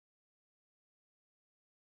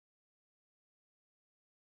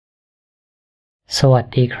สวัส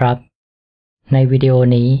ดีครับในวิดีโอ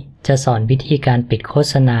นี้จะสอนวิธีการปิดโฆ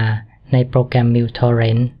ษณาในโปรแกรม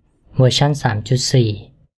uTorrent เวอร์ชัน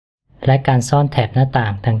 3.4 และการซ่อนแถบหน้าต่า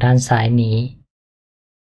งทางด้านซ้ายนี้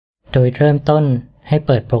โดยเริ่มต้นให้เ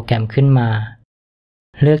ปิดโปรแกรมขึ้นมา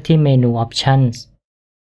เลือกที่เมนู Options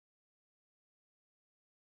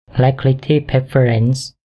และคลิกที่ Preference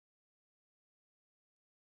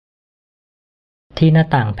ที่หน้า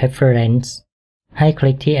ต่าง Preference ให้ค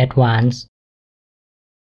ลิกที่ Advanced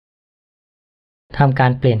ทำกา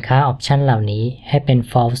รเปลี่ยนค่าออปชันเหล่านี้ให้เป็น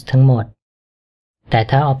false ทั้งหมดแต่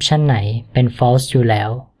ถ้าออปชันไหนเป็น false อยู่แล้ว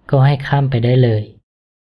ก็ให้ข้ามไปได้เลย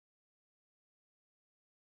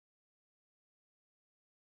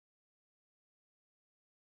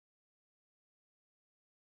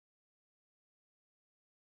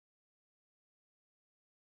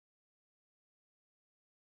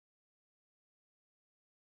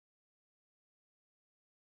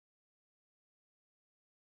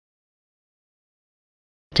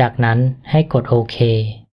จากนั้นให้กดโอเค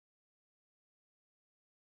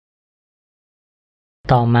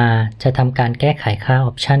ต่อมาจะทำการแก้ไขค่าอ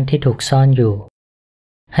อปชันที่ถูกซ่อนอยู่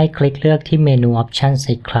ให้คลิกเลือกที่เมนู Options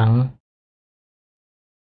อีกครั้ง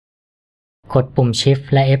กดปุ่ม Shift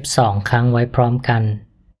และ F2 ครั้งไว้พร้อมกัน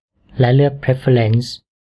และเลือก Preference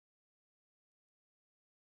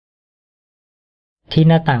ที่ห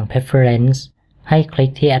น้าต่าง Preference ให้คลิ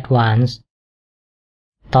กที่ Advanced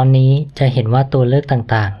ตอนนี้จะเห็นว่าตัวเลือก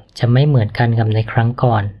ต่างๆจะไม่เหมือนกันกับในครั้ง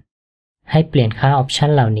ก่อนให้เปลี่ยนค่าออปชัน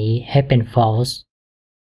เหล่านี้ให้เป็น False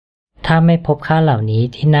ถ้าไม่พบค่าเหล่านี้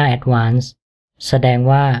ที่หน้า Advanced แสดง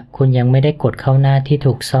ว่าคุณยังไม่ได้กดเข้าหน้าที่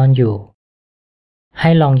ถูกซ่อนอยู่ให้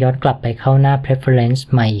ลองย้อนกลับไปเข้าหน้า Preference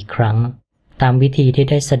ใหม่อีกครั้งตามวิธีที่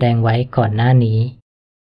ได้แสดงไว้ก่อนหน้านี้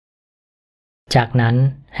จากนั้น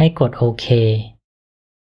ให้กดโอเค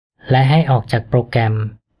และให้ออกจากโปรแกรม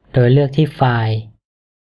โดยเลือกที่ไฟล์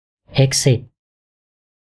Exit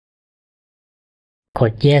ก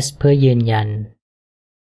ด Yes เพื่อยืนยัน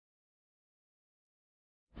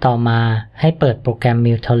ต่อมาให้เปิดโปรแกรม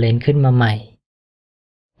uTorrent ขึ้นมาใหม่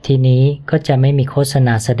ทีนี้ก็จะไม่มีโฆษณ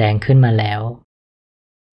าแสดงขึ้นมาแล้ว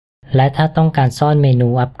และถ้าต้องการซ่อนเมนู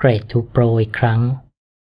Upgrade to Pro อีกครั้ง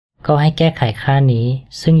ก็ให้แก้ไขค่านี้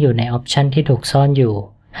ซึ่งอยู่ในออปชันที่ถูกซ่อนอยู่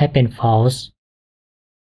ให้เป็น False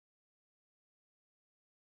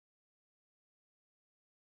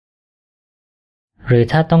หรือ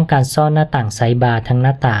ถ้าต้องการซ่อนหน้าต่างไซด์บาร์ทั้งห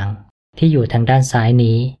น้าต่างที่อยู่ทางด้านซ้าย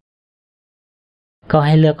นี้ก็ใ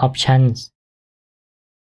ห้เลือก Options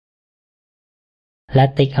และ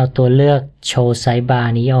ติ๊กเอาตัวเลือก Show Sidebar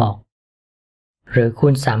นี้ออกหรือคุ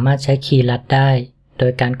ณสามารถใช้คีย์ลัดได้โด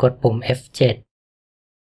ยการกดปุ่ม F7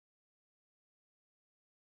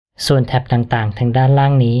 ส่วนแท็บต่างๆทางด้านล่า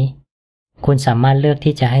งนี้คุณสามารถเลือก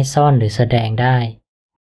ที่จะให้ซ่อนหรือแสดงได้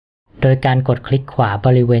โดยการกดคลิกขวาบ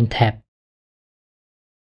ริเวณแท็บ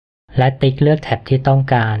และติ๊กเลือกแท็บที่ต้อง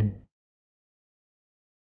การ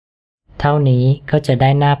เท่านี้ก็จะได้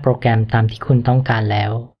หน้าโปรแกรมตามที่คุณต้องการแล้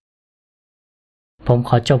วผมข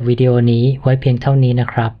อจบวิดีโอนี้ไว้เพียงเท่านี้นะ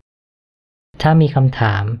ครับถ้ามีคำถ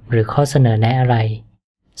ามหรือข้อเสนอแนะอะไร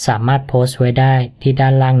สามารถโพสต์ไว้ได้ที่ด้า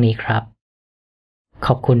นล่างนี้ครับข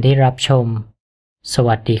อบคุณที่รับชมส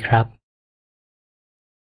วัสดีครับ